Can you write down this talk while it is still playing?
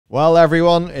Well,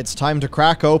 everyone, it's time to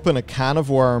crack open a can of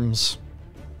worms.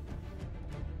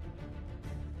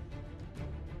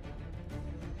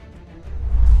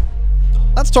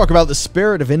 Let's talk about the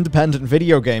spirit of independent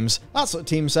video games. That's what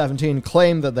Team 17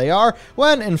 claim that they are,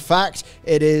 when in fact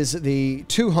it is the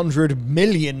 £200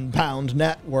 million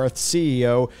net worth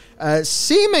CEO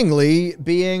seemingly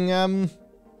being a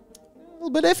little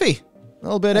bit iffy. A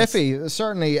little bit iffy.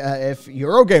 Certainly, if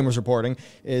Eurogamer's reporting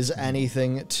is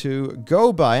anything to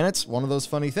go by. And it's one of those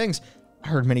funny things. I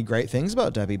heard many great things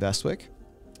about Debbie Bestwick.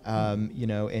 You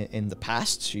know, in the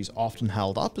past, she's often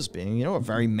held up as being, you know, a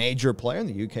very major player in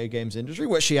the UK games industry,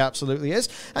 which she absolutely is.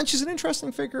 And she's an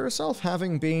interesting figure herself,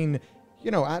 having been, you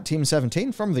know, at Team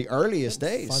 17 from the earliest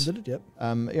days. Funded it, yep.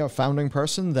 You know, founding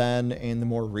person, then in the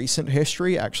more recent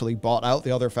history, actually bought out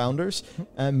the other founders,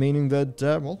 meaning that,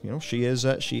 well, you know, she is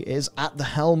at the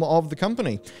helm of the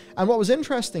company. And what was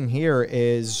interesting here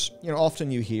is, you know,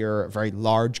 often you hear a very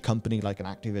large company like an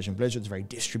Activision Blizzard's very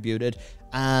distributed,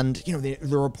 and, you know,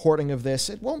 the reporting of this,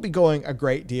 it won't be going a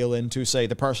great deal into, say,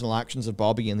 the personal actions of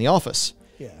Bobby in the office.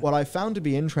 Yeah. What I found to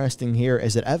be interesting here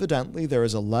is that evidently there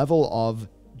is a level of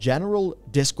general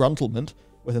disgruntlement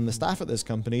within the staff at this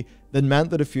company that meant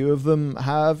that a few of them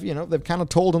have, you know, they've kind of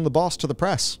told on the boss to the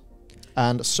press.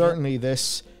 And certainly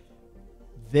this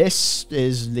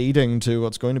is leading to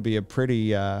what's going to be a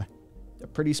pretty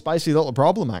spicy little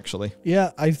problem, actually. Yeah,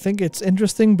 I think it's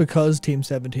interesting because Team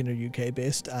 17 are UK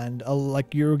based, and like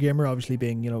Eurogamer obviously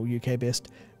being, you know, UK based,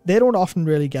 they don't often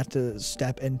really get to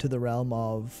step into the realm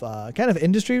of kind of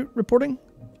industry reporting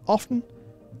often.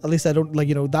 At least I don't, like,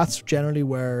 you know, that's generally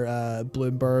where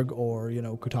Bloomberg or, you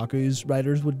know, Kotaku's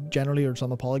writers would generally, or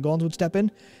some of Polygon's would step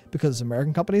in, because it's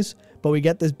American companies. But we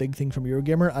get this big thing from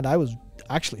Eurogamer, and I was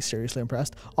actually seriously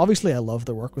impressed. Obviously, I love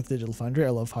their work with Digital Foundry. I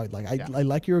love how, like, I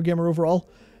like Eurogamer overall.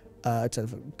 Outside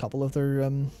of a couple of their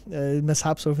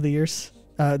mishaps over the years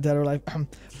that are like,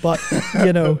 but,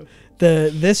 you know,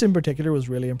 this in particular was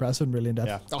really impressive and really in depth.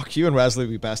 Yeah. Oh, Hugh and Wesley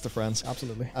would be best of friends.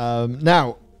 Absolutely.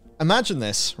 Now, imagine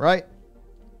this, right?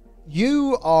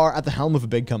 You are at the helm of a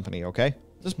big company, okay?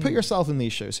 Just put yourself in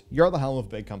these shoes. You're at the helm of a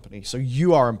big company, so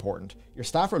you are important. Your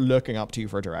staff are looking up to you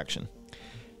for direction.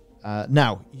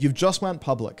 Now, you've just went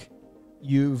public.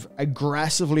 You've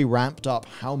aggressively ramped up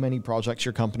how many projects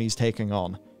your company's taking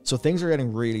on. So things are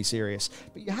getting really serious.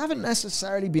 But you haven't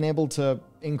necessarily been able to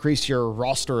increase your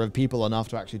roster of people enough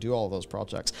to actually do all those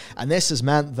projects. And this has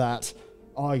meant that,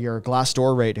 oh, your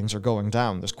Glassdoor ratings are going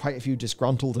down. There's quite a few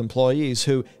disgruntled employees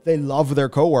who, they love their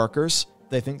coworkers.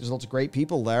 They think there's lots of great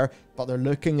people there, but they're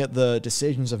looking at the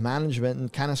decisions of management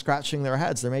and kind of scratching their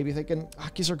heads. They're maybe thinking,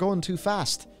 these are going too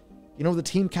fast. You know, the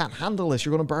team can't handle this.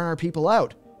 You're going to burn our people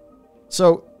out.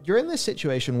 So you're in this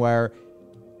situation where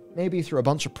maybe through a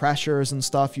bunch of pressures and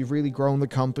stuff, you've really grown the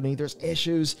company. There's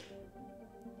issues.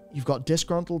 You've got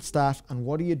disgruntled staff. And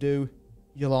what do?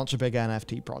 You launch a big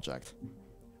NFT project.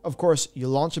 Of course, you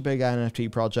launch a big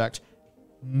NFT project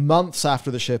months after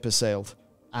the ship has sailed.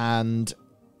 And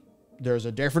there's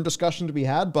a different discussion to be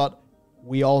had, but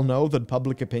we all know that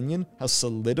public opinion has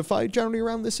solidified generally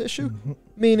around this issue,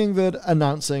 meaning that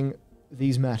announcing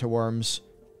these meta worms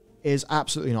is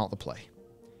absolutely not the play.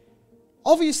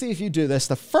 Obviously, if you do this,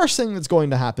 the first thing that's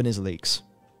going to happen is leaks.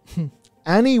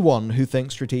 Anyone who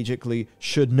thinks strategically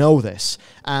should know this.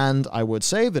 And I would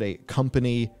say that a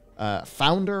company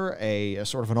founder, a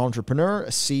sort of an entrepreneur, a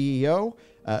CEO,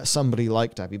 somebody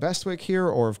like Debbie Bestwick here,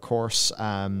 or of course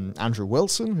Andrew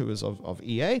Wilson, who is of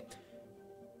EA,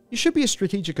 you should be a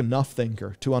strategic enough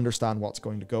thinker to understand what's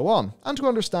going to go on, and to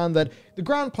understand that the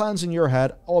grand plans in your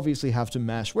head obviously have to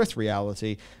mesh with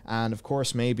reality. And of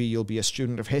course, maybe you'll be a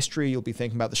student of history, you'll be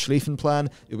thinking about the Schlieffen Plan,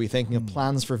 you'll be thinking of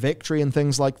plans for victory and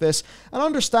things like this, and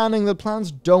understanding that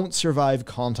plans don't survive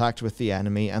contact with the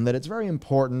enemy, and that it's very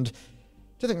important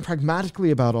to think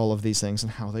pragmatically about all of these things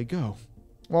and how they go.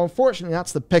 Well, unfortunately,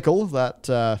 that's the pickle that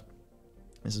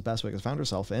Mrs. Bestwick has found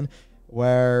herself in,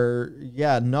 where,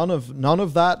 yeah, none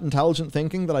of that intelligent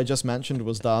thinking that I just mentioned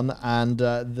was done, and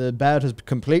the bed has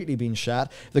completely been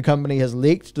shat. The company has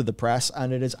leaked to the press,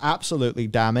 and it is absolutely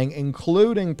damning,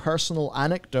 including personal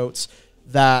anecdotes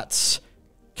that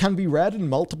can be read in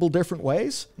multiple different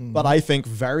ways, but I think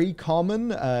very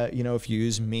common. You know, if you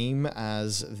use meme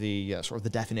as the sort of the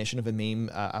definition of a meme,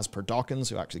 as per Dawkins,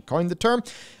 who actually coined the term,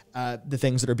 the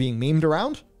things that are being memed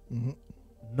around,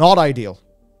 not ideal.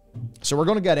 So we're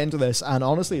going to get into this, and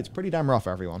honestly, it's pretty damn rough,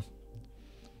 everyone.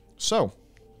 So,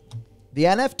 the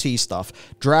NFT stuff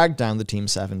dragged down the Team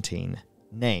 17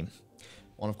 name.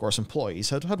 One, of course, employees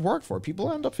had worked for.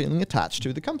 People end up feeling attached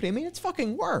to the company. I mean, it's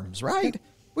fucking worms, right?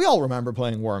 We all remember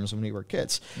playing Worms when we were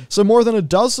kids. So more than a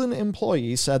dozen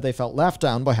employees said they felt left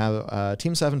down by how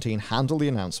Team 17 handled the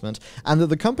announcement, and that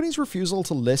the company's refusal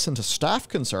to listen to staff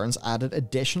concerns added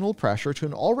additional pressure to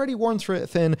an already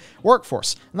worn-thin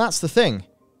workforce. And that's the thing.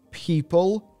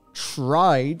 People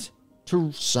tried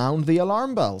to sound the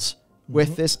alarm bells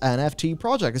with this NFT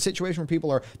project. A situation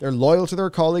where they're loyal to their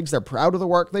colleagues, they're proud of the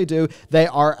work they do, they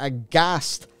are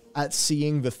aghast at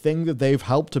seeing the thing that they've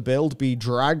helped to build be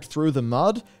dragged through the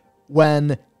mud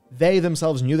when they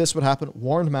themselves knew this would happen,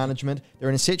 warned management. They're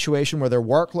in a situation where their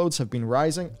workloads have been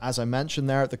rising. As I mentioned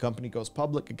there, the company goes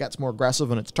public, it gets more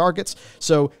aggressive on its targets.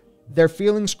 So they're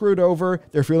feeling screwed over.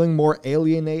 They're feeling more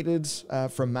alienated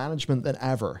from management than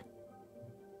ever.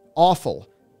 Awful.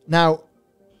 Now,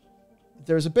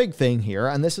 there's a big thing here,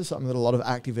 and this is something that a lot of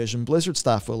Activision Blizzard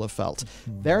staff will have felt.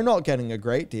 They're not getting a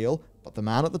great deal, but the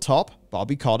man at the top,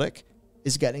 Bobby Kotick,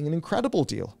 is getting an incredible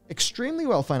deal. Extremely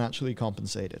well financially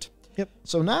compensated. Yep.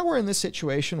 So now we're in this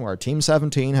situation where Team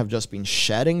 17 have just been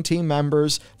shedding team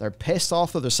members. They're pissed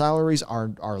off that their salaries are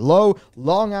low,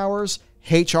 long hours,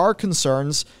 HR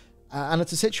concerns. And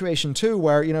it's a situation, too,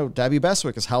 where, Debbie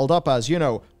Bestwick is held up as,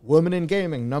 woman in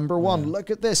gaming, #1. Look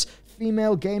at this.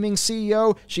 Female gaming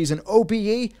CEO. She's an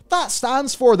OBE. That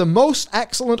stands for the Most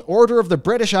Excellent Order of the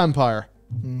British Empire.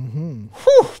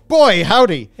 Whew, boy,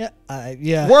 howdy.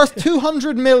 Yeah. Worth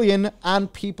 200 million,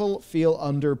 and people feel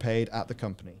underpaid at the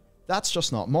company. That's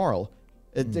just not moral.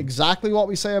 It's exactly what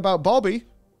we say about Bobby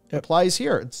applies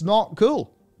here. It's not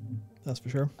cool. That's for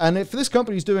sure. And if this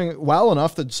company's doing well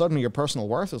enough that suddenly your personal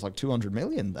worth is like 200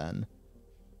 million, then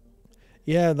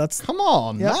yeah, that's come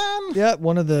on, man. Yeah,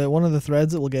 one of the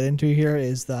threads that we'll get into here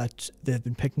is that they've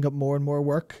been picking up more and more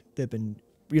work. They've been,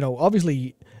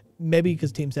 obviously, maybe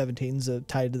because Team 17's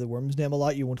tied to the Worms name a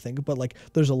lot, you won't think, but like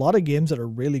there's a lot of games that are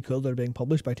really cool that are being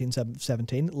published by Team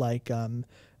 17. Like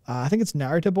I think it's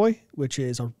Naruto Boy, which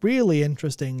is a really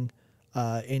interesting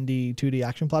indie 2D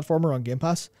action platformer on Game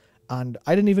Pass. And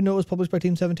I didn't even know it was published by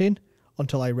Team 17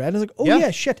 until I read it. I was like, oh yeah,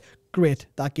 shit, great.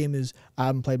 That game is, I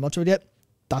haven't played much of it yet.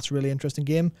 That's a really interesting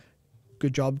game.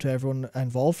 Good job to everyone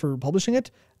involved for publishing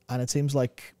it. And it seems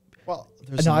like,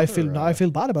 now I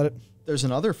feel bad about it. There's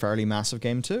another fairly massive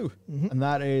game too. And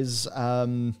that is, it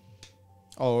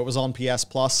was on PS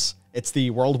Plus. It's the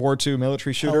World War II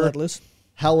military shooter. Hell Let Loose.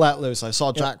 Hell Let Loose. I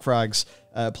saw Jack Frags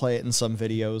play it in some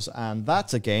videos, and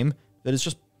that's a game that is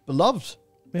just beloved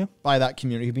by that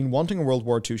community who've been wanting a World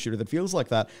War II shooter that feels like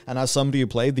that. And as somebody who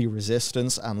played the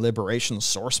Resistance and Liberation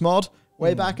source mod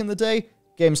way back in the day,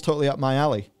 game's totally up my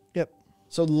alley. Yep.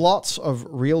 So lots of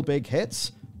real big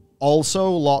hits. Also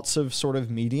lots of sort of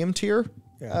medium tier,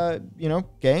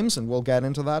 games, and we'll get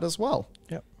into that as well.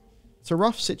 Yep. It's a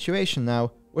rough situation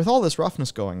now. With all this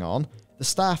roughness going on, the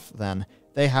staff then,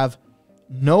 they have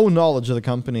no knowledge of the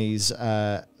company's,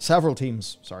 several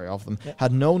teams, of them,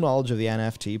 had no knowledge of the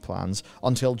NFT plans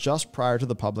until just prior to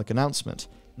the public announcement.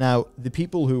 Now, the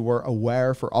people who were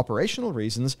aware for operational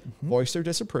reasons voiced their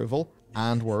disapproval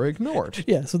and were ignored.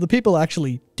 Yeah, so the people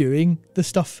actually doing the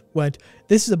stuff went,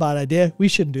 this is a bad idea, we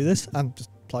shouldn't do this, and just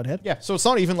plowed ahead. Yeah, so it's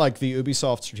not even like the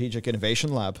Ubisoft Strategic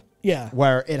Innovation Lab. Yeah.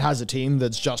 Where it has a team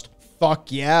that's just, fuck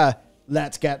yeah,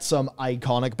 let's get some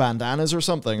iconic bandanas or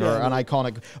something, or an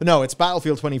iconic... No, it's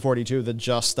Battlefield 2042 that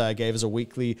just gave us a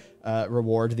weekly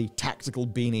reward, the tactical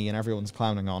beanie, and everyone's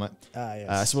clowning on it. Yes,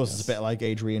 I suppose it's a bit like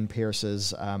Adrian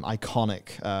Pierce's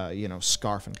iconic,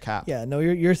 scarf and cap. Yeah, no,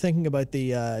 you're thinking about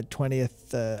the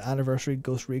 20th anniversary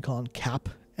Ghost Recon cap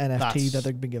NFT that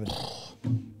they've been given.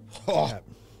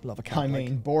 Love a cap. I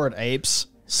mean, bored apes,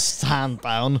 stand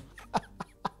down.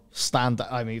 Stand down.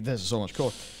 I mean, this is so much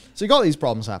cool. So you got these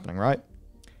problems happening, right?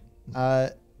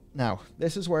 Now,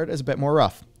 this is where it is a bit more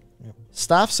rough. Yep.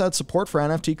 Staff said support for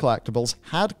NFT collectibles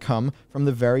had come from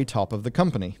the very top of the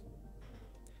company.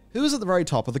 Who is at the very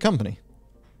top of the company?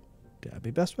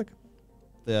 Debbie Bestwick.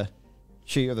 The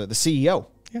CEO.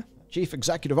 Yeah. Chief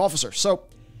Executive Officer. So,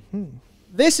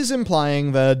 this is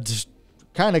implying that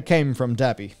kind of came from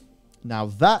Debbie. Now,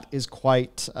 that is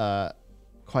quite a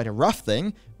rough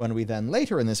thing when we then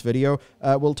later in this video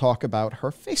will talk about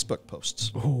her Facebook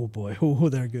posts. Oh boy, oh,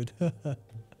 they're good.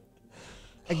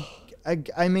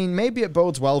 I mean, maybe it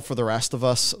bodes well for the rest of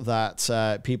us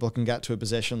that people can get to a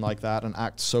position like that and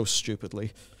act so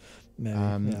stupidly.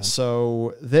 Maybe,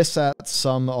 So this sets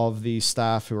some of the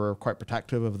staff who are quite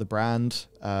protective of the brand,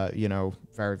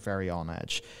 very, very on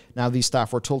edge. Now, these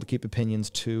staff were told to keep opinions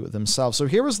to themselves. So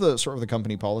here was the sort of the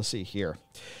company policy here.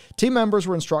 Team members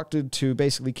were instructed to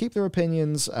basically keep their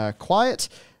opinions quiet.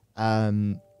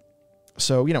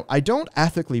 So, I don't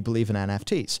ethically believe in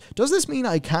NFTs. Does this mean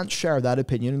I can't share that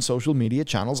opinion in social media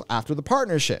channels after the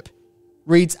partnership?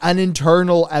 reads an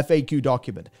internal FAQ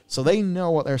document. So they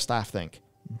know what their staff think.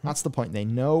 That's the point. They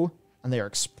know, and they are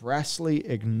expressly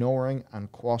ignoring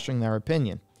and quashing their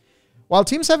opinion. While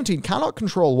Team 17 cannot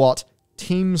control what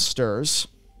Teamsters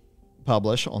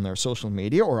publish on their social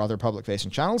media or other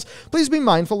public-facing channels, please be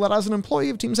mindful that as an employee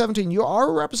of Team 17, you are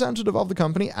a representative of the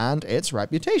company and its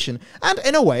reputation. And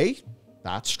in a way,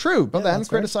 that's true. But then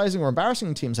criticizing or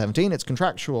embarrassing Team 17, its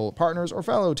contractual partners, or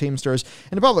fellow Teamsters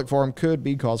in a public forum could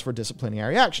be cause for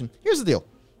disciplinary action. Here's the deal.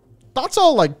 That's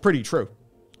all, like, pretty true.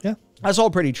 Yeah. That's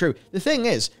all pretty true. The thing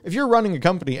is, if you're running a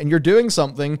company and you're doing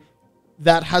something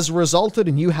that has resulted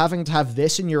in you having to have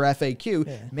this in your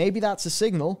FAQ, maybe that's a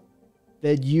signal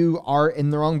that you are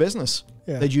in the wrong business.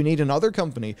 That you need another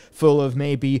company full of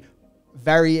maybe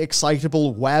very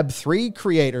excitable Web3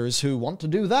 creators who want to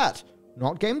do that.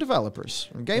 Not game developers,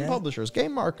 or game publishers,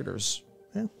 game marketers.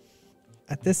 Yeah.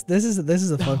 This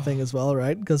is a fun thing as well,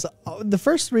 right? Because the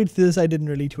first read through this, I didn't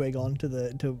really twig on to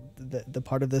the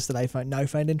part of this that I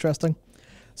find interesting.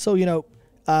 So, you know,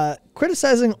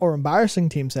 criticizing or embarrassing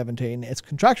Team 17, its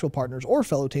contractual partners, or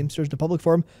fellow Teamsters in a public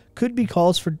forum could be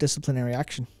cause for disciplinary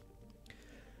action.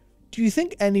 Do you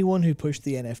think anyone who pushed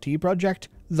the NFT project,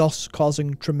 thus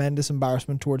causing tremendous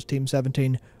embarrassment towards Team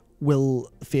 17,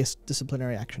 will face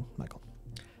disciplinary action, Michael?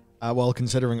 Well,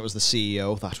 considering it was the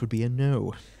CEO, that would be a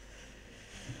no.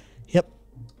 Yep.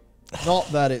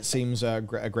 Not that it seems a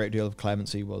great deal of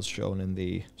clemency was shown in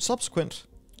the subsequent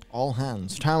all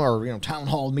hands town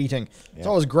hall meeting. It's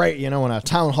always great, you know, when a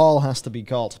town hall has to be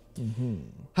called.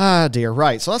 Ah, dear.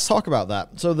 Right. So let's talk about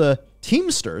that. So the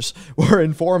Teamsters were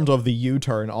informed of the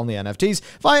U-turn on the NFTs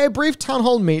via a brief town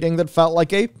hall meeting that felt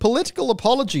like a political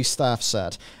apology, staff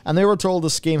said, and they were told the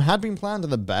scheme had been planned in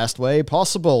the best way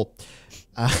possible.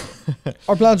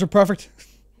 Our plans are perfect.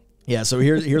 Yeah, so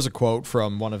here's a quote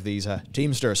from one of these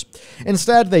Teamsters.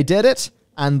 Instead, they did it,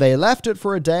 and they left it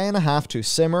for a day and a half to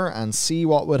simmer and see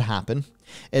what would happen.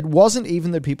 It wasn't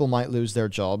even that people might lose their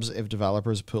jobs if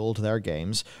developers pulled their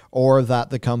games, or that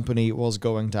the company was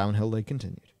going downhill, they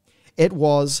continued. It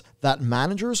was that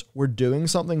managers were doing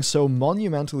something so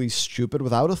monumentally stupid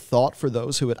without a thought for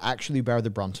those who would actually bear the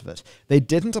brunt of it. They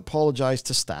didn't apologize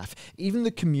to staff, even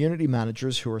the community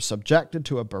managers who were subjected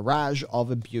to a barrage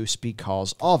of abuse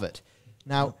because of it.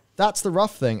 Now, that's the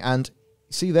rough thing. And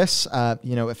see this,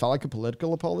 you know, it felt like a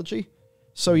political apology.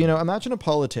 So, you know, imagine a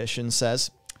politician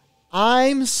says,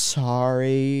 "I'm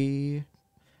sorry."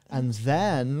 And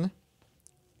then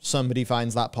somebody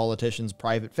finds that politician's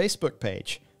private Facebook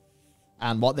page.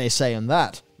 And what they say in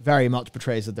that very much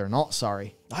betrays that they're not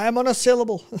sorry. I am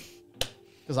unassailable.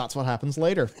 Because that's what happens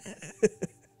later.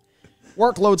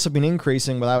 Workloads have been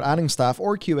increasing without adding staff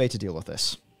or QA to deal with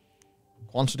this.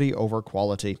 Quantity over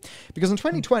quality. Because in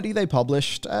 2020, they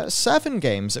published 7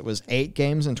 games. It was 8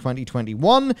 games in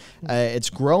 2021. It's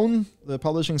grown, the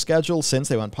publishing schedule, since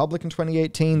they went public in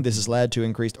 2018. This has led to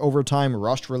increased overtime,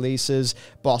 rushed releases,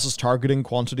 bosses targeting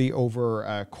quantity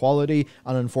over quality,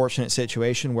 an unfortunate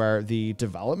situation where the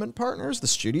development partners, the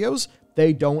studios,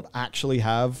 they don't actually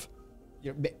have...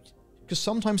 Because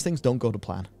sometimes things don't go to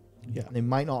plan. Yeah. They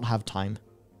might not have time.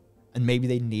 And maybe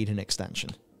they need an extension.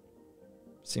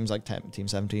 Seems like Team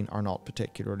 17 are not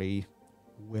particularly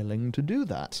willing to do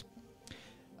that.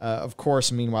 Of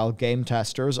course, meanwhile, game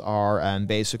testers are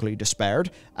basically despaired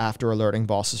after alerting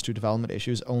bosses to development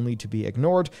issues only to be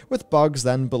ignored, with bugs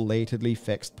then belatedly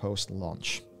fixed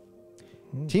post-launch.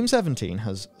 Team 17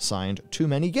 has signed too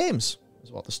many games,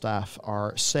 is what the staff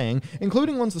are saying,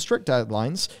 including ones with strict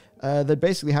deadlines that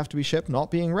basically have to be shipped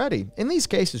not being ready. In these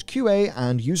cases, QA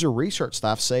and user research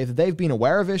staff say that they've been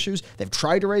aware of issues, they've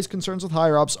tried to raise concerns with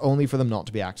higher-ups, only for them not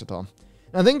to be acted on.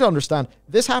 Now, the thing to understand,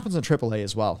 this happens in AAA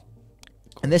as well.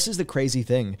 And this is the crazy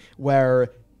thing, where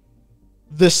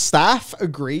the staff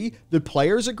agree, the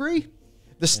players agree.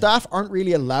 The staff aren't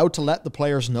really allowed to let the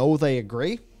players know they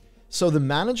agree. So the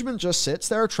management just sits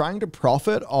there trying to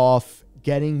profit off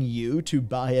getting you to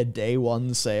buy a day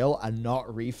one sale and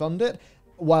not refund it,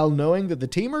 while knowing that the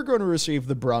team are going to receive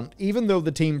the brunt, even though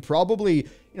the team probably,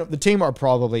 the team are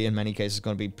probably in many cases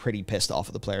going to be pretty pissed off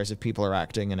at the players if people are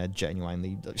acting in a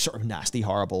genuinely sort of nasty,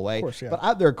 horrible way. Of course, yeah. But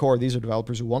at their core, these are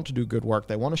developers who want to do good work.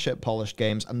 They want to ship polished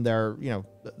games, and they're,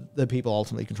 the people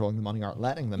ultimately controlling the money aren't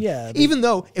letting them. Yeah. Even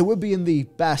though it would be in the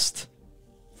best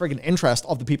friggin' interest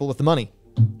of the people with the money.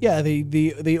 Yeah,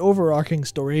 the overarching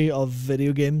story of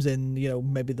video games in,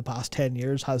 maybe the past 10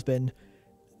 years has been,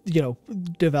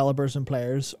 developers and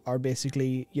players are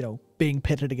basically, being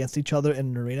pitted against each other in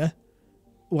an arena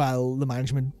while the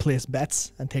management place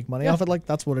bets and take money off it. Like,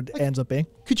 that's what it ends up being.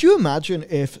 Could you imagine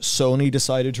if Sony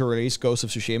decided to release Ghost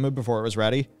of Tsushima before it was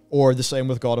ready? Or the same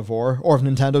with God of War? Or if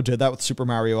Nintendo did that with Super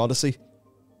Mario Odyssey?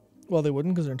 Well, they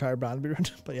wouldn't because their entire brand would be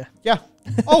ruined. But yeah. Yeah.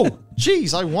 Oh,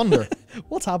 geez, I wonder.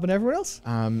 What's happened to everyone else?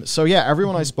 So yeah,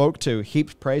 everyone I spoke to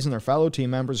heaped praise on their fellow team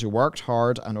members who worked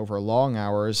hard and over long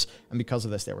hours, and because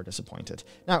of this, they were disappointed.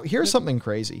 Now, here's something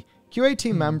crazy. QA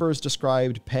team members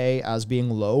described pay as being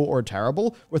low or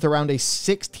terrible, with around a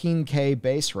 16k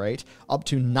base rate, up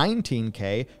to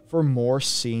 19k for more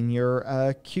senior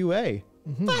QA.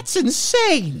 That's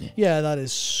insane! Yeah, that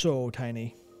is so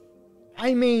tiny.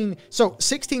 I mean, so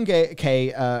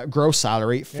 16k gross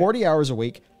salary, 40 hours a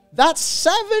week, that's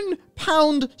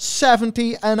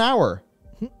 £7.70 an hour.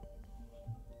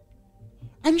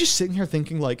 I'm just sitting here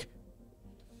thinking, like,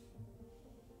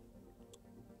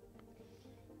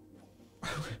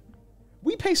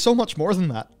 we pay so much more than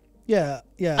that. Yeah,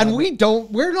 yeah. And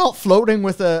we're not floating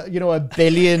with a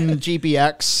billion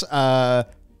GPX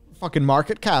fucking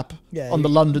market cap on the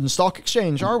London Stock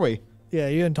Exchange, are we? Yeah,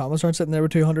 you and Thomas aren't sitting there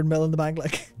with 200 mil in the bank,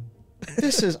 like.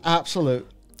 This is absolute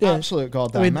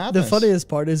goddamn madness. The funniest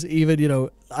part is even,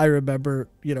 I remember,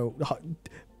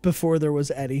 before there was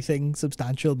anything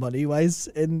substantial money-wise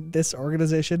in this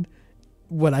organization,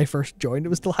 when I first joined, it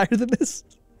was still higher than this.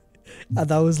 And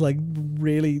that was like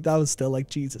really, that was still like,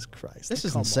 Jesus Christ. This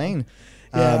is insane.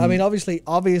 Yeah, I mean, obviously,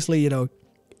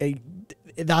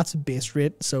 that's base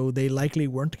rate, so they likely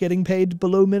weren't getting paid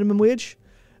below minimum wage.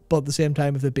 But at the same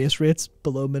time, if the base rate's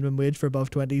below minimum wage for above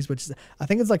 20s, which is, I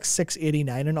think it's like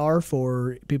 $6.89 an hour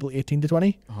for people 18 to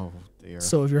 20. Oh dear.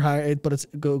 So if you're hiring, but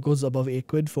it goes above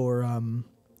 £8 for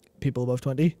people above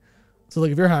 20. So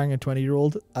like if you're hiring a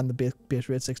 20-year-old and the base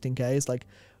rate 16k, it's like,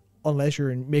 unless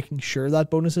you're making sure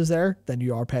that bonus is there, then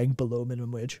you are paying below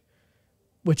minimum wage,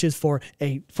 which is for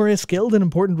a skilled and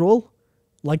important role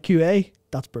like QA.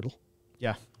 That's brutal.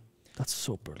 Yeah, that's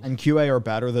so brutal. And QA are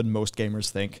better than most gamers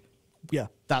think. Yeah,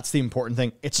 that's the important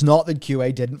thing. It's not that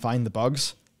QA didn't find the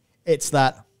bugs; it's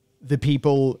that the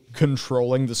people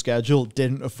controlling the schedule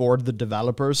didn't afford the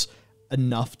developers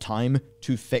enough time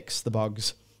to fix the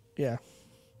bugs. Yeah.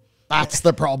 That's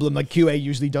the problem. Like, QA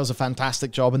usually does a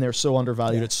fantastic job and they're so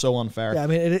undervalued. Yeah. It's so unfair. Yeah, I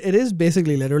mean, it is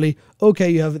basically literally, okay,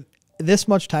 you have this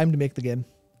much time to make the game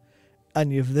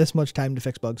and you have this much time to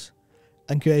fix bugs.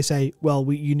 And QA say,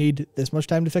 well, you need this much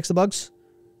time to fix the bugs.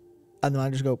 And the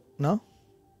managers go, no,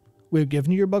 we've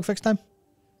given you your bug fix time.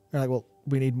 They're like, well,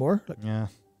 we need more. Like, yeah.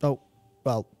 Oh,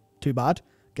 well, too bad.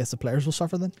 Guess the players will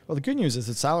suffer then. Well, the good news is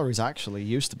that salaries actually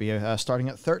used to be starting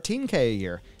at 13k a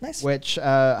year, nice. Which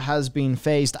has been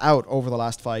phased out over the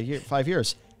last 5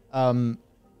 years. That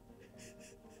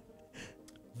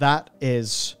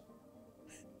is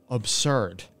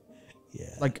absurd.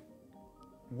 Yeah. Like,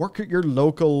 work at your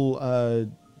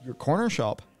local your corner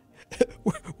shop.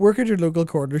 Work at your local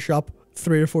corner shop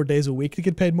 3 or 4 days a week to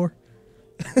get paid more.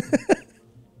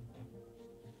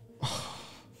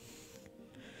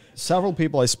 Several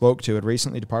people I spoke to had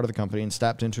recently departed the company and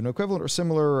stepped into an equivalent or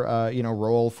similar,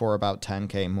 role for about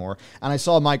 10k more. And I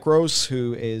saw Mike Rose,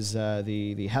 who is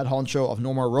the head honcho of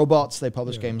No More Robots. They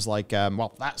publish games like,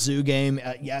 that Zoo game,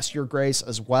 Yes, Your Grace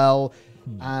as well.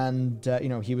 And,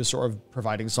 he was sort of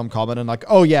providing some comment and like,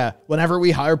 oh yeah, whenever we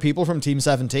hire people from Team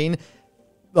 17,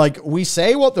 like, we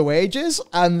say what the wage is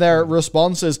and their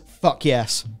response is, fuck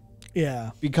yes.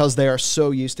 Yeah. Because they are so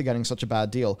used to getting such a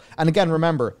bad deal. And again,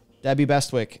 remember, Debbie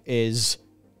Bestwick is,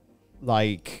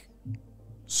 like,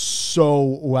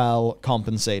 so well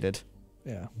compensated.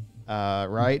 Yeah.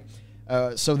 Right?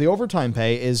 So the overtime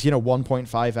pay is,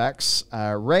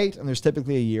 1.5x rate, and there's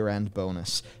typically a year-end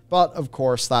bonus. But, of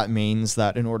course, that means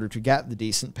that in order to get the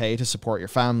decent pay to support your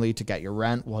family, to get your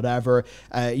rent, whatever,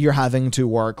 you're having to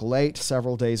work late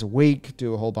several days a week,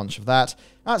 do a whole bunch of that.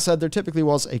 That said, there typically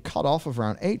was a cutoff of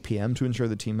around 8 p.m. to ensure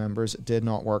the team members did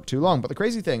not work too long. But the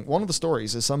crazy thing, one of the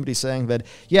stories is somebody saying that,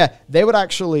 yeah, they would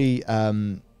actually,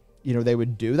 they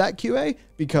would do that QA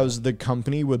because the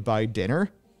company would buy dinner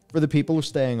for the people who are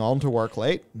staying on to work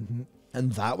late. Mm-hmm.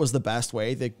 And that was the best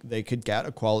way they could get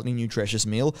a quality, nutritious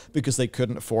meal because they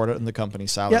couldn't afford it in the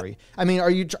company's salary. Yep. I mean,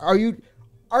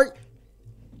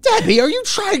 Debbie, are you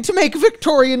trying to make a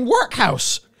Victorian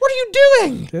workhouse? What are you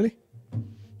doing? Really?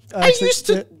 I used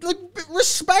to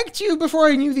respect you before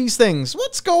I knew these things.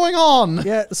 What's going on?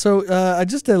 Yeah, so I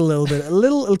just did a little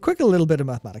bit of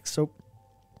mathematics. So,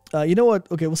 you know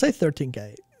what? Okay, we'll say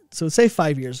 13k. So say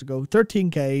 5 years ago,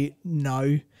 13k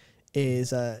now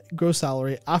is gross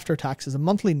salary after taxes, a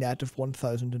monthly net of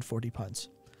 £1,040.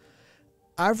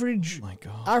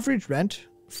 Average rent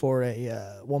for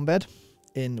a one bed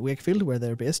in Wakefield, where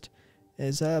they're based,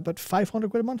 is about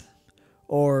 £500 a month,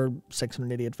 or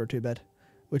 $688 for a 2-bed,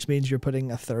 which means you're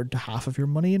putting a third to half of your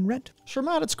money in rent. Sure,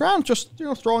 Matt, it's grand. Just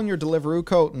throw on your Deliveroo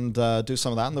coat and do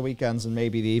some of that on the weekends and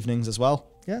maybe the evenings as well.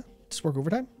 Yeah, just work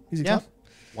overtime. Easy Yeah. clap.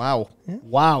 Wow. Yeah.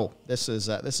 Wow. This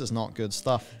is not good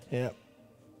stuff. Yeah.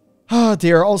 Oh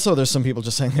dear. Also, there's some people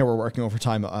just saying they were working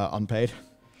overtime unpaid.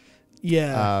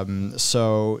 Yeah.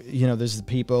 So, you know, there's the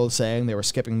people saying they were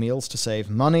skipping meals to save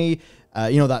money.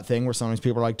 You know, that thing where sometimes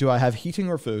people are like, do I have heating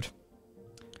or food?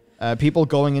 People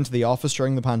going into the office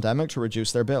during the pandemic to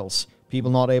reduce their bills.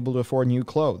 People not able to afford new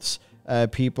clothes.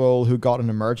 People who got an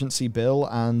emergency bill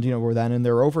and, you know, were then in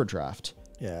their overdraft.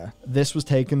 Yeah. This was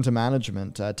taken to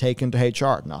management, taken to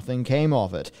HR. Nothing came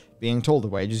of it. Being told the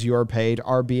wages you are paid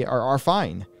are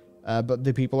fine. But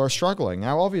the people are struggling.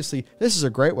 Now, obviously, this is a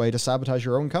great way to sabotage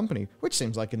your own company, which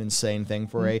seems like an insane thing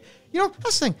for a... You know,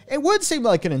 that's the thing. It would seem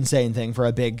like an insane thing for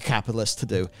a big capitalist to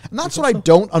do. And that's what I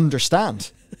don't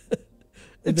understand.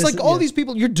 It's like all these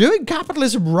people, you're doing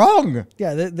capitalism wrong.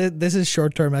 Yeah, this is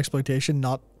short-term exploitation,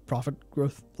 not profit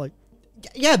growth. Like,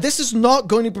 yeah, this is not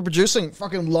going to be producing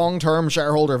fucking long-term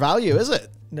shareholder value, is it?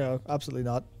 no, absolutely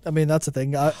not. I mean, that's the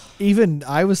thing.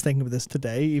 I was thinking of this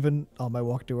today, even on my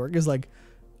walk to work, is like,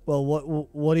 well,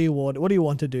 what do you want? What do you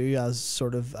want to do as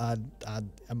sort of a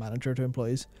manager to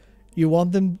employees? You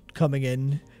want them coming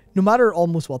in, no matter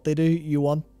almost what they do. You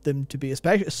want them to be,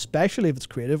 especially if it's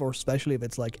creative, or especially if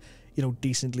it's like, you know,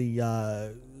 decently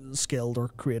skilled or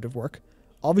creative work.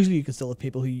 Obviously, you can still have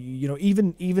people who, you know,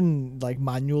 even like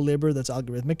manual labor that's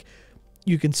algorithmic,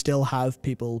 you can still have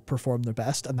people perform their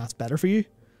best, and that's better for you.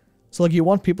 So, like, you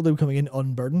want people to be coming in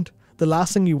unburdened. The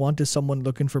last thing you want is someone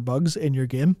looking for bugs in your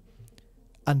game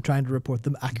and trying to report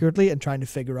them accurately and trying to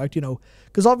figure out, you know,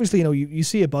 because obviously, you know, you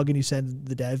see a bug and you send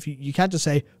the dev, you can't just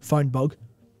say, found bug.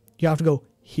 You have to go,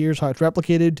 here's how it's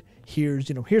replicated. Here's,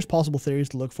 you know, here's possible theories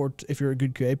to look for. If you're a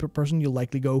good QA person, you'll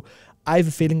likely go, I have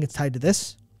a feeling it's tied to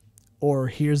this, or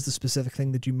here's the specific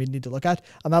thing that you may need to look at.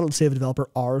 And that'll save a developer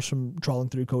hours from trawling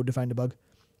through code to find a bug,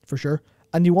 for sure.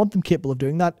 And you want them capable of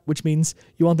doing that, which means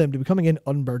you want them to be coming in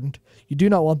unburdened. You do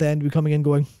not want them to be coming in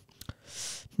going,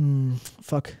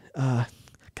 fuck, can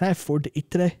I afford to eat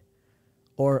today?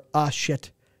 Or,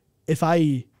 shit, if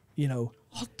I, you know,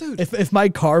 if my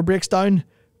car breaks down,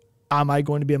 am I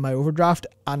going to be in my overdraft,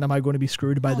 and am I going to be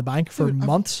screwed by the bank for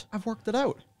months? I've worked it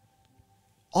out.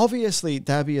 Obviously,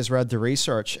 Debbie has read the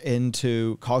research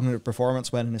into cognitive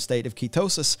performance when in a state of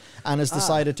ketosis and has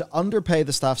decided to underpay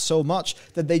the staff so much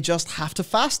that they just have to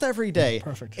fast every day.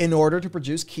 Perfect. In order to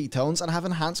produce ketones and have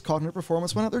enhanced cognitive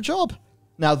performance when at their job.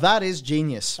 Now, that is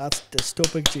genius. That's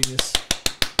dystopic genius.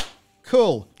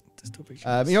 Cool. Dystopic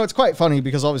genius. You know, it's quite funny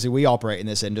because obviously we operate in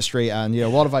this industry, and, you know,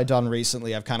 what have I done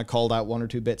recently? I've kind of called out one or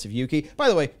two bits of Yuki. By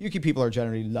the way, Yuki people are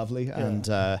generally lovely, and,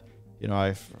 you know,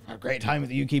 I've had a great time at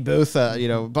the Yuki booth, you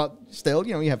know, but still,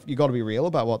 you know, you got to be real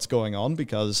about what's going on,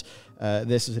 because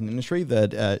this is an industry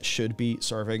that should be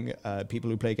serving people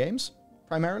who play games,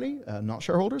 primarily, not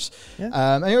shareholders. Yeah.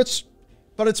 And, you know,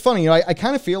 but it's funny, you know, I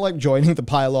kind of feel like joining the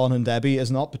pylon and Debbie is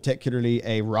not particularly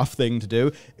a rough thing to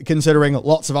do, considering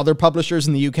lots of other publishers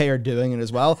in the UK are doing it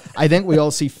as well. I think we all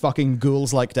see fucking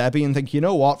ghouls like Debbie and think, you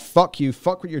know what, fuck you,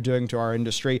 fuck what you're doing to our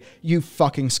industry, you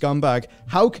fucking scumbag.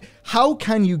 How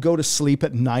can you go to sleep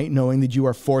at night knowing that you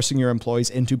are forcing your employees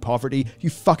into poverty,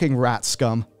 you fucking rat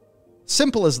scum?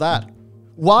 Simple as that.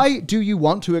 Why do you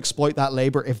want to exploit that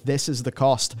labor if this is the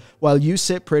cost, while you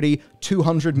sit pretty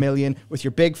 200 million with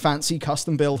your big fancy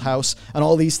custom build house and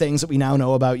all these things that we now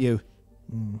know about you?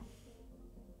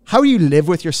 How do you live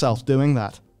with yourself doing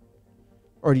that?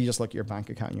 Or do you just look at your bank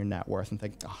account and your net worth and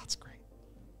think, oh, that's great.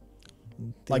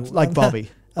 Like Bobby.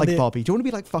 Like Bobby. Do you want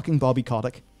to be like fucking Bobby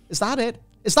Kotick? Is that it?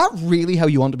 Is that really how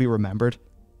you want to be remembered?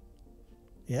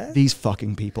 Yeah. These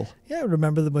fucking people. Yeah,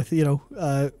 remember them with, you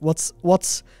know,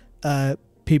 what's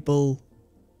people's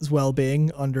well-being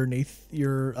underneath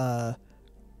your,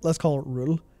 let's call it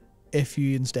rule, if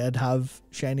you instead have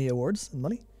shiny awards and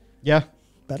money. Yeah.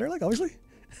 Better, like, obviously.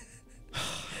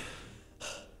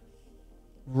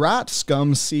 Rat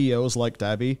scum CEOs like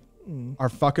Debbie are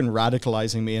fucking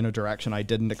radicalizing me in a direction I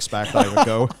didn't expect I would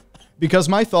go. Because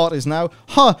my thought is now,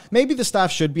 maybe the staff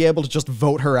should be able to just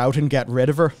vote her out and get rid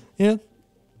of her. Yeah.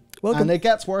 Welcome. And it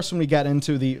gets worse when we get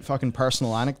into the fucking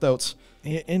personal anecdotes.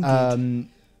 Yeah, indeed.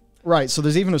 Right, so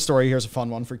there's even a story, here's a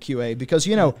fun one for QA, because,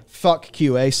 you know, fuck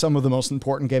QA, some of the most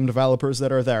important game developers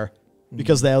that are there,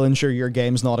 because they'll ensure your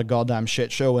game's not a goddamn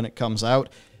shit show when it comes out.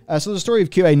 So the story of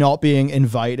QA not being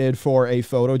invited for a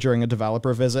photo during a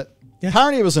developer visit. Yeah.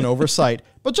 Apparently it was an oversight,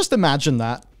 but just imagine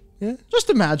that. Yeah.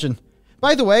 Just imagine.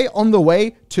 By the way, on the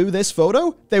way to this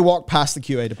photo, they walked past the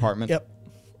QA department. Yep.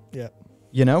 Yeah.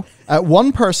 You know?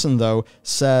 One person, though,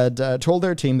 said, told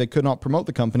their team they could not promote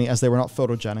the company as they were not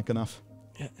photogenic enough.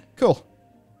 Yeah. Cool.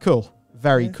 Cool.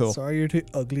 Very cool. Sorry, you're too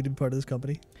ugly to be part of this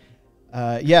company.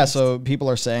 Yeah, so people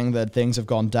are saying that things have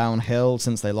gone downhill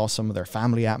since they lost some of their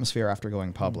family atmosphere after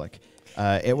going public.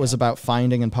 It was about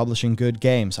finding and publishing good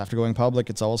games. After going public,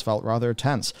 it's always felt rather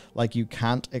tense, like you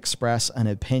can't express an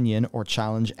opinion or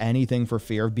challenge anything for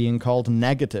fear of being called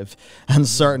negative. And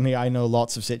certainly I know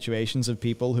lots of situations of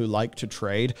people who like to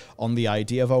trade on the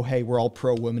idea of, oh, hey, we're all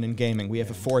pro-women in gaming. We have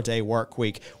a 4-day work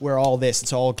week. We're all this.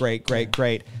 It's all great, great,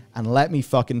 great. And let me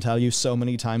fucking tell you, so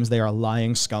many times they are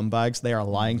lying scumbags. They are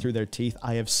lying through their teeth.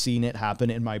 I have seen it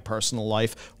happen in my personal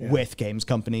life with games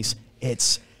companies.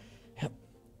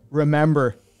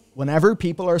 Remember, whenever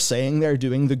people are saying they're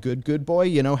doing the good boy,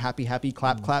 you know, happy, happy,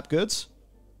 clap, clap goods,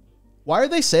 why are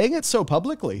they saying it so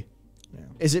publicly? Yeah.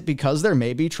 Is it because they're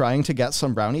maybe trying to get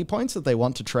some brownie points that they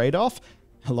want to trade off?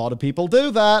 A lot of people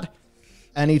do that.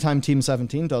 Anytime Team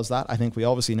 17 does that, I think we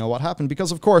obviously know what happened.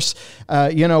 Because, of course,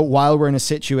 you know, while we're in a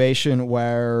situation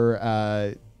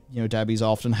where, you know, Debbie's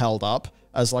often held up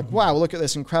as like, wow, look at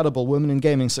this incredible women in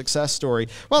gaming success story.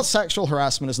 Well, sexual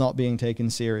harassment is not being taken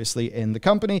seriously in the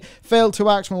company. Failed to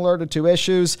act when alerted to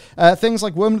issues. Things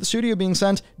like women at the studio being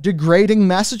sent degrading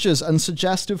messages and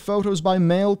suggestive photos by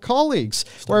male colleagues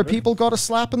where people got a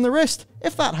slap in the wrist.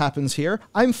 If that happens here,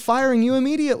 I'm firing you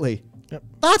immediately. Yep.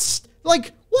 That's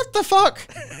like, what the fuck?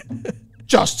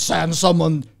 Just send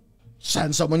someone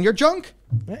your junk.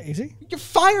 Yeah, easy. You're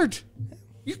fired.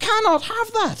 You cannot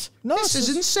have that. No, this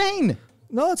is insane.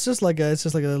 No, it's just like a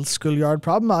little schoolyard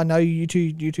problem. And now you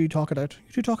two talk it out.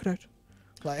 You two talk it out.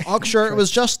 Like, oh, sure. It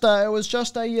was just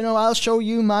a, you know, I'll show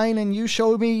you mine and you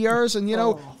show me yours, and you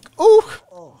know,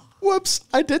 whoops,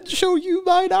 I didn't show you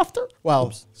mine after. Well,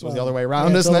 it was the other way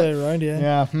around, isn't it? The other way around,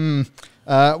 yeah.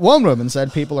 Yeah. One woman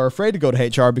said people are afraid to go to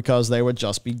HR because they would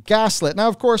just be gaslit. Now,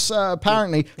 of course,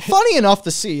 apparently, funny enough,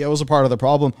 the CEO is a part of the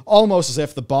problem, almost as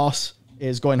if the boss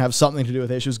is going to have something to do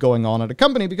with issues going on at a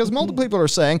company, because multiple people are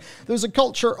saying there's a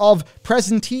culture of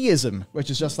presenteeism, which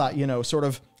is just that, you know, sort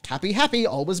of happy,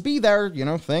 always be there, you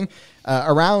know, thing,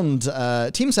 around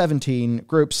Team 17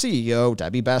 Group CEO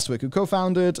Debbie Bestwick, who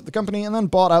co-founded the company and then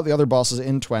bought out the other bosses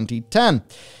in 2010.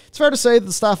 It's fair to say that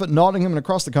the staff at Nottingham and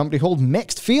across the company hold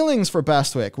mixed feelings for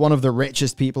Bestwick, one of the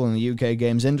richest people in the UK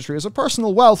games industry, has a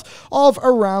personal wealth of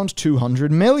around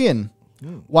 200 million.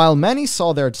 While many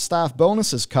saw their staff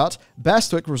bonuses cut,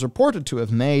 Bestwick was reported to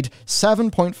have made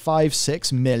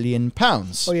 £7.56 million.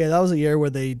 Oh yeah, that was a year where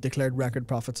they declared record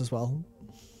profits as well.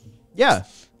 Yeah.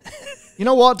 You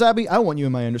know what, Debbie? I want you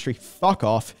in my industry. Fuck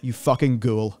off, you fucking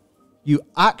ghoul. You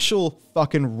actual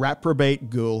fucking reprobate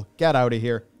ghoul. Get out of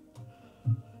here.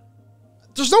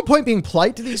 There's no point being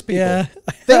polite to these people. Yeah,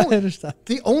 I understand.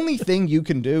 The only thing you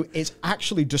can do is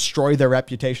actually destroy their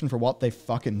reputation for what they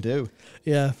fucking do.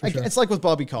 Yeah, for sure. It's like with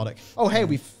Bobby Kotick. Oh, hey,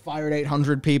 we've fired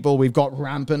 800 people. We've got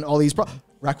rampant, all these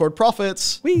record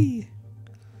profits.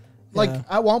 Like,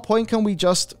 at what point can we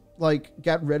just, like,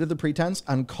 get rid of the pretense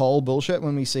and call bullshit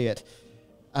when we see it?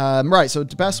 Right, so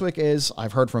Bestwick is,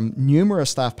 I've heard from numerous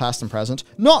staff past and present,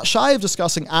 not shy of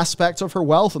discussing aspects of her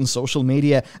wealth on social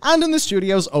media and in the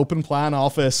studio's open plan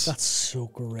office. That's so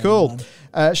great. Cool.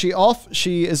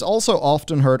 She is also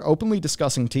often heard openly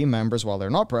discussing team members while they're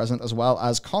not present, as well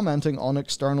as commenting on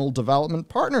external development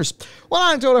partners. One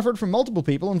anecdote I've heard from multiple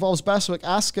people involves Bestwick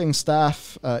asking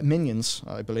staff, minions,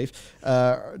 I believe,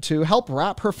 to help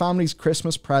wrap her family's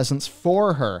Christmas presents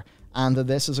for her. And that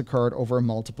this has occurred over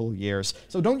multiple years.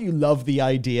 So don't you love the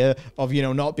idea of, you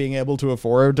know, not being able to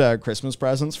afford Christmas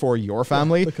presents for your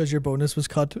family? Because your bonus was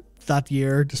cut that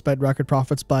year, despite record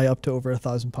profits, by up to over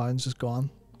 £1,000 just gone.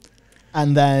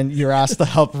 And then you're asked to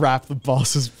help wrap the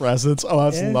boss's presents. Oh,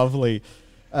 that's lovely.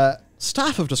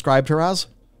 Staff have described her as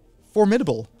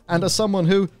formidable and as someone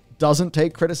who doesn't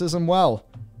take criticism well.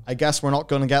 I guess we're not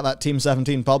going to get that Team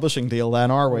 17 publishing deal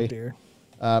then, are we? Oh, dear.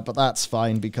 But that's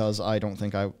fine, because I don't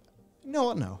think I...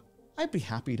 No. I'd be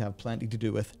happy to have plenty to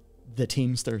do with the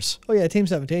Teamsters. Oh, yeah, Team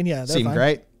 17, yeah. Seem fine.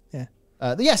 great. Yeah.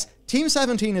 Yes, Team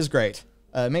 17 is great.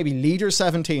 Maybe Leader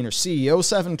 17 or CEO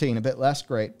 17, a bit less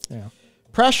great. Yeah.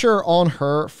 Pressure on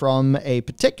her from a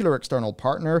particular external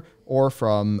partner or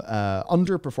from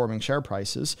underperforming share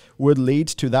prices would lead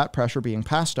to that pressure being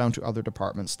passed down to other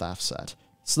department staff, said.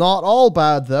 It's not all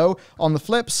bad, though. On the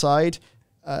flip side,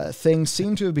 things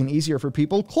seem to have been easier for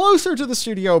people closer to the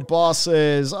studio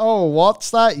bosses. Oh, what's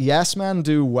that? Yes men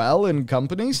do well in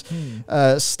companies.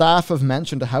 Staff have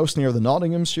mentioned a house near the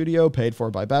Nottingham studio paid for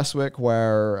by Bestwick,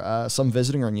 where some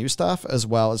visiting or new staff, as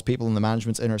well as people in the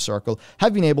management's inner circle,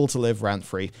 have been able to live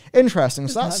rent-free. Interesting.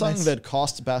 So that's something that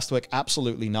costs Bestwick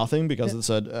absolutely nothing, because it's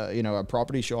a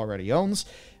property she already owns,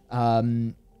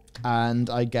 and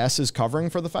I guess is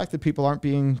covering for the fact that people aren't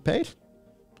being paid.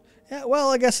 Yeah, well,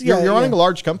 I guess You're running a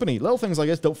large company. Little things like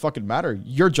this don't fucking matter.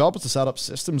 Your job is to set up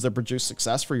systems that produce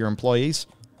success for your employees.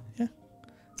 Yeah.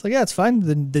 It's like, yeah, it's fine.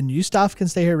 The new staff can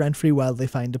stay here rent-free while they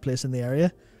find a place in the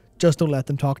area. Just don't let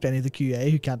them talk to any of the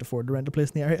QA who can't afford to rent a place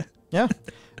in the area. Yeah.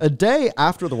 A day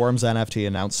after the Worms NFT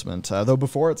announcement, though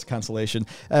before its cancellation,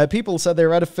 people said they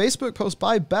read a Facebook post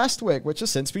by Bestwick, which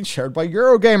has since been shared by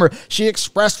Eurogamer. She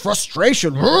expressed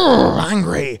frustration,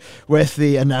 angry, with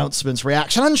the announcement's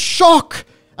reaction and shock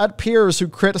at peers who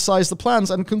criticized the plans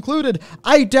and concluded,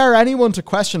 I dare anyone to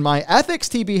question my ethics,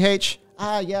 TBH.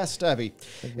 Ah, yes, Debbie.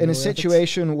 In a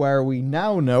situation where we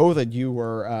now know that you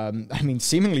were,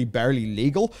 seemingly barely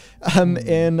legal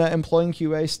in employing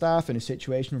QA staff, in a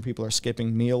situation where people are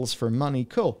skipping meals for money.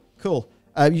 Cool.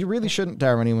 You really shouldn't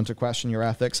dare anyone to question your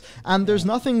ethics. And there's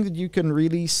nothing that you can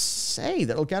really say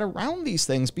that'll get around these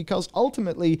things, because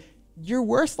ultimately you're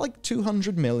worth like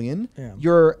 200 million. Yeah.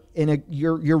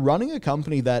 You're running a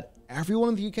company that everyone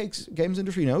in the UK games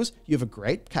industry knows. You have a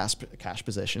great cash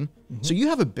position. Mm-hmm. So you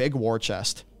have a big war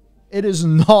chest. It is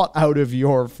not out of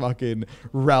your fucking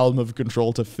realm of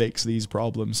control to fix these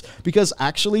problems. Because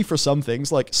actually, for some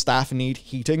things like staff need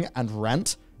heating and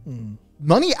rent,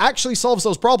 money actually solves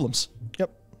those problems.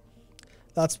 Yep.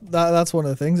 That's one of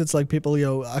the things. It's like people,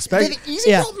 especially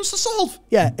easy problems to solve.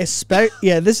 Yeah, this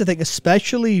is the thing.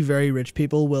 Especially very rich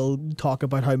people will talk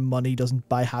about how money doesn't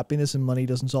buy happiness and money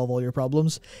doesn't solve all your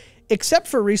problems, except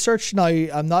for research. Now,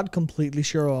 I'm not completely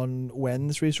sure on when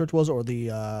this research was, or the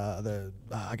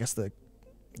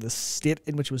state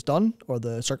in which it was done, or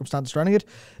the circumstances surrounding it.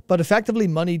 But effectively,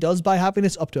 money does buy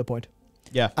happiness up to a point.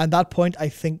 Yeah, and that point I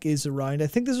think is around. I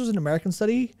think this was an American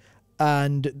study.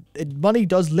 And money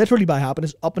does literally buy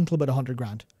happiness up until about 100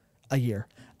 grand a year.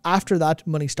 After that,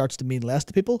 money starts to mean less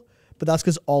to people, but that's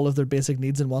because all of their basic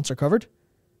needs and wants are covered.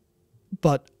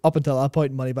 But up until that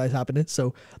point, money buys happiness.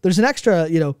 So there's an extra,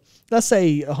 let's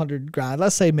say 100 grand.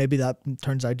 Let's say maybe that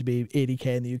turns out to be 80k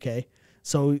in the UK.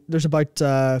 So there's about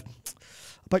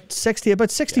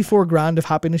 64 grand of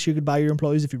happiness you could buy your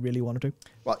employees if you really wanted to.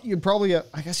 Well, you'd probably,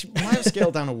 I guess you might have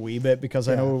scaled down a wee bit, because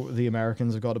I know the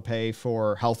Americans have got to pay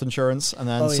for health insurance, and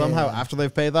then somehow after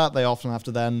they've paid that, they often have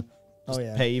to then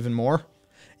pay even more.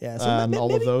 Yeah, so and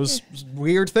all of those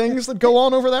weird things that go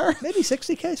on over there. Maybe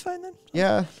 60k is fine then.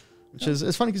 Yeah, which is,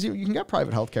 it's funny because you can get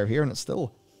private healthcare here, and it's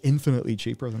still infinitely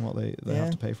cheaper than what they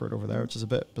have to pay for it over there, which is a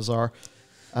bit bizarre.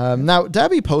 Now,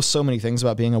 Debbie posts so many things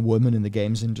about being a woman in the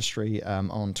games industry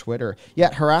on Twitter,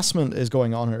 yet harassment is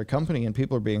going on in her company, and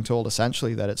people are being told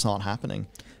essentially that it's not happening.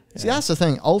 Yeah. See, that's the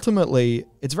thing. Ultimately,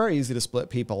 it's very easy to split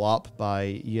people up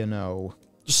by,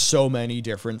 just so many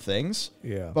different things.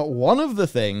 Yeah. But one of the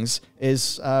things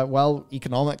is,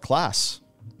 economic class.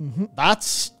 Mm-hmm.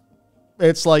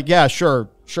 It's like, yeah, sure,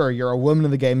 you're a woman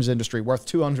in the games industry worth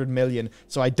 200 million,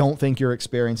 so I don't think your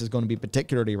experience is going to be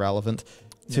particularly relevant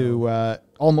to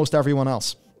almost everyone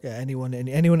else. Yeah, anyone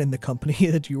in the company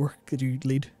that you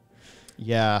lead.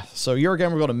 Yeah, so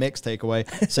Eurogamer got a mixed takeaway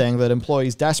saying that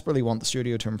employees desperately want the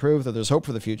studio to improve, that there's hope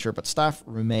for the future, but staff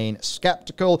remain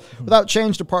skeptical. Without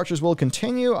change, departures will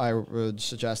continue. I would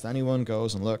suggest anyone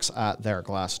goes and looks at their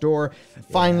Glassdoor.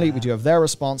 Finally, we do have their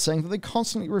response saying that they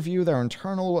constantly review their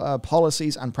internal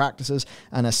policies and practices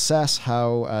and assess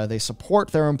how they support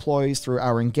their employees through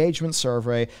our engagement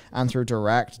survey and through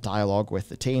direct dialogue with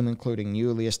the team, including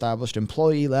newly established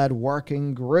employee-led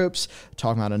working groups,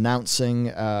 talking about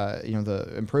announcing,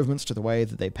 the improvements to the way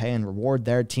that they pay and reward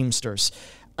their Teamsters.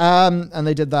 And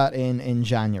they did that in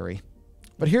January.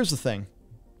 But here's the thing.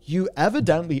 You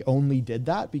evidently only did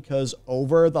that because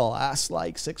over the last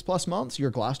 6+ months, your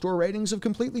Glassdoor ratings have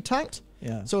completely tanked.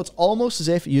 Yeah. So it's almost as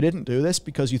if you didn't do this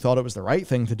because you thought it was the right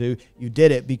thing to do. You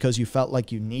did it because you felt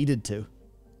like you needed to.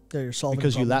 Yeah, you're solving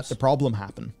because problems. You let the problem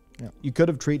happen. Yeah. You could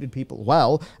have treated people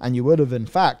well, and you would have, in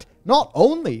fact, not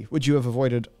only would you have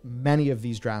avoided many of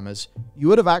these dramas, you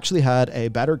would have actually had a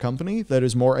better company that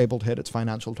is more able to hit its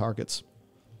financial targets.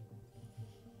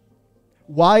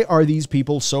 Why are these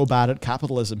people so bad at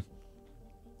capitalism?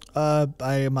 I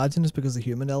imagine it's because the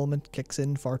human element kicks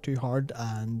in far too hard,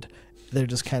 and they're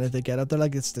just they get out there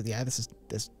like, this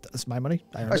is my money.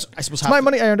 I earned it. I suppose it's my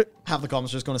money. I earned it. Half the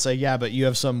comments are just going to say, yeah, but you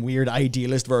have some weird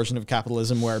idealist version of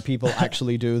capitalism where people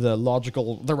actually do the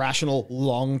logical, the rational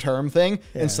long-term thing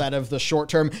instead of the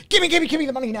short-term, give me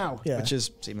the money now, which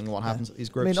is seemingly what happens at these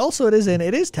groups. I mean, also it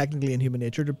is technically in human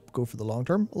nature to go for the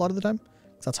long-term a lot of the time.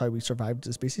 That's how we survived as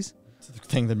a species. It's the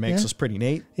thing that makes us pretty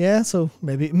neat. Yeah, so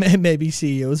maybe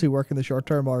CEOs who work in the short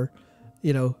term are,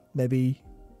 maybe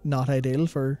not ideal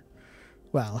for.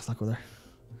 Well, let's not go there.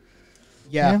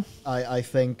 Yeah. I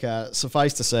think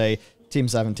suffice to say, Team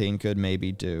 17 could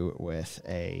maybe do with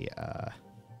a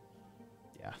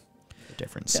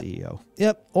different CEO.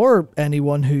 Yep, or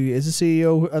anyone who is a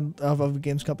CEO of a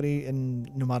games company in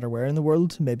no matter where in the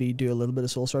world, maybe do a little bit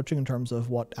of soul searching in terms of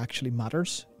what actually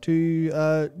matters to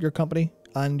your company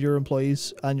and your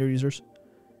employees and your users.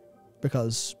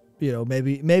 Because, you know,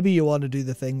 maybe you want to do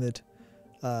the thing that,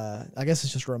 I guess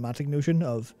it's just a romantic notion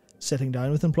of sitting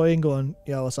down with an employee and going,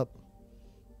 yeah, what's up?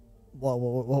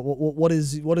 What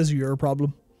is your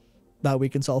problem that we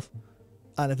can solve?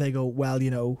 And if they go, well,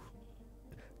 you know,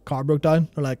 car broke down,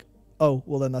 they're like, oh,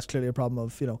 well then that's clearly a problem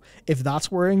of, you know, if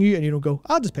that's worrying you and you don't go,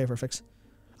 I'll just pay for a fix.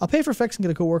 I'll pay for a fix and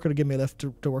get a co-worker to give me a lift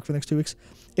to work for the next 2 weeks.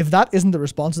 If that isn't the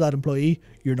response of that employee,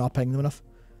 you're not paying them enough.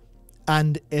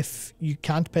 And if you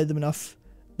can't pay them enough,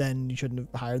 then you shouldn't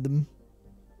have hired them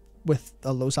with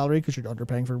a low salary because you're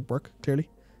underpaying for work, clearly.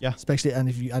 Yeah. Especially, and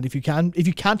if you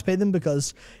can't pay them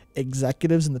because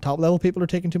executives and the top level people are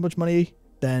taking too much money,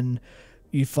 then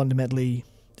you fundamentally,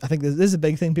 I think this is a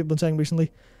big thing people have been saying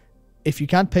recently. If you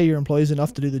can't pay your employees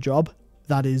enough to do the job,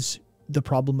 that is the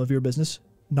problem of your business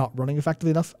not running effectively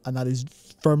enough, and that is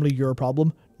firmly your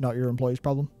problem, not your employees'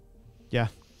 problem. Yeah.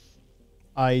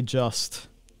 I just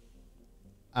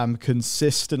am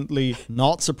consistently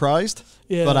not surprised,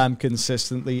 but I'm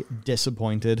consistently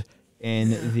disappointed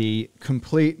in the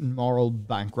complete moral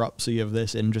bankruptcy of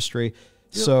this industry.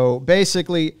 Yep. So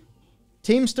basically,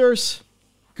 Teamsters,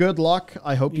 good luck.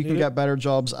 I hope you can get better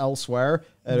jobs elsewhere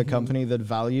at a company that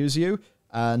values you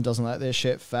and doesn't let this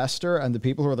shit fester. And the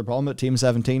people who are the problem at Team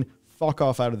 17, fuck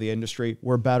off out of the industry.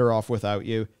 We're better off without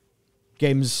you.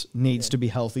 Games needs to be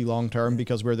healthy long term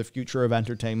because we're the future of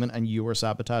entertainment and you are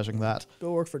sabotaging that.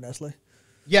 Go work for Nestle.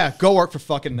 Yeah, go work for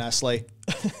fucking Nestle.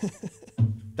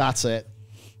 That's it.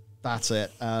 That's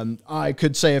it. I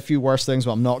could say a few worse things,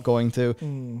 but I'm not going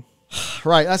to.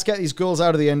 Right, let's get these ghouls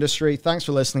out of the industry. Thanks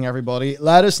for listening, everybody.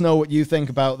 Let us know what you think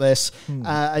about this.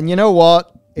 And you know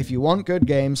what? If you want good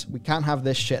games, we can't have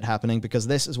this shit happening because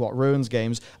this is what ruins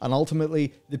games. And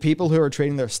ultimately, the people who are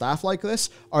treating their staff like this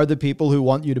are the people who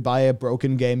want you to buy a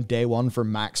broken game day one for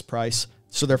max price.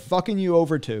 So they're fucking you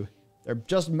over too. They're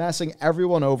just messing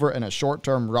everyone over in a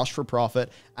short-term rush for profit,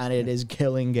 and it is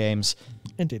killing games.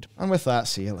 Indeed. And with that,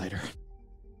 see you later.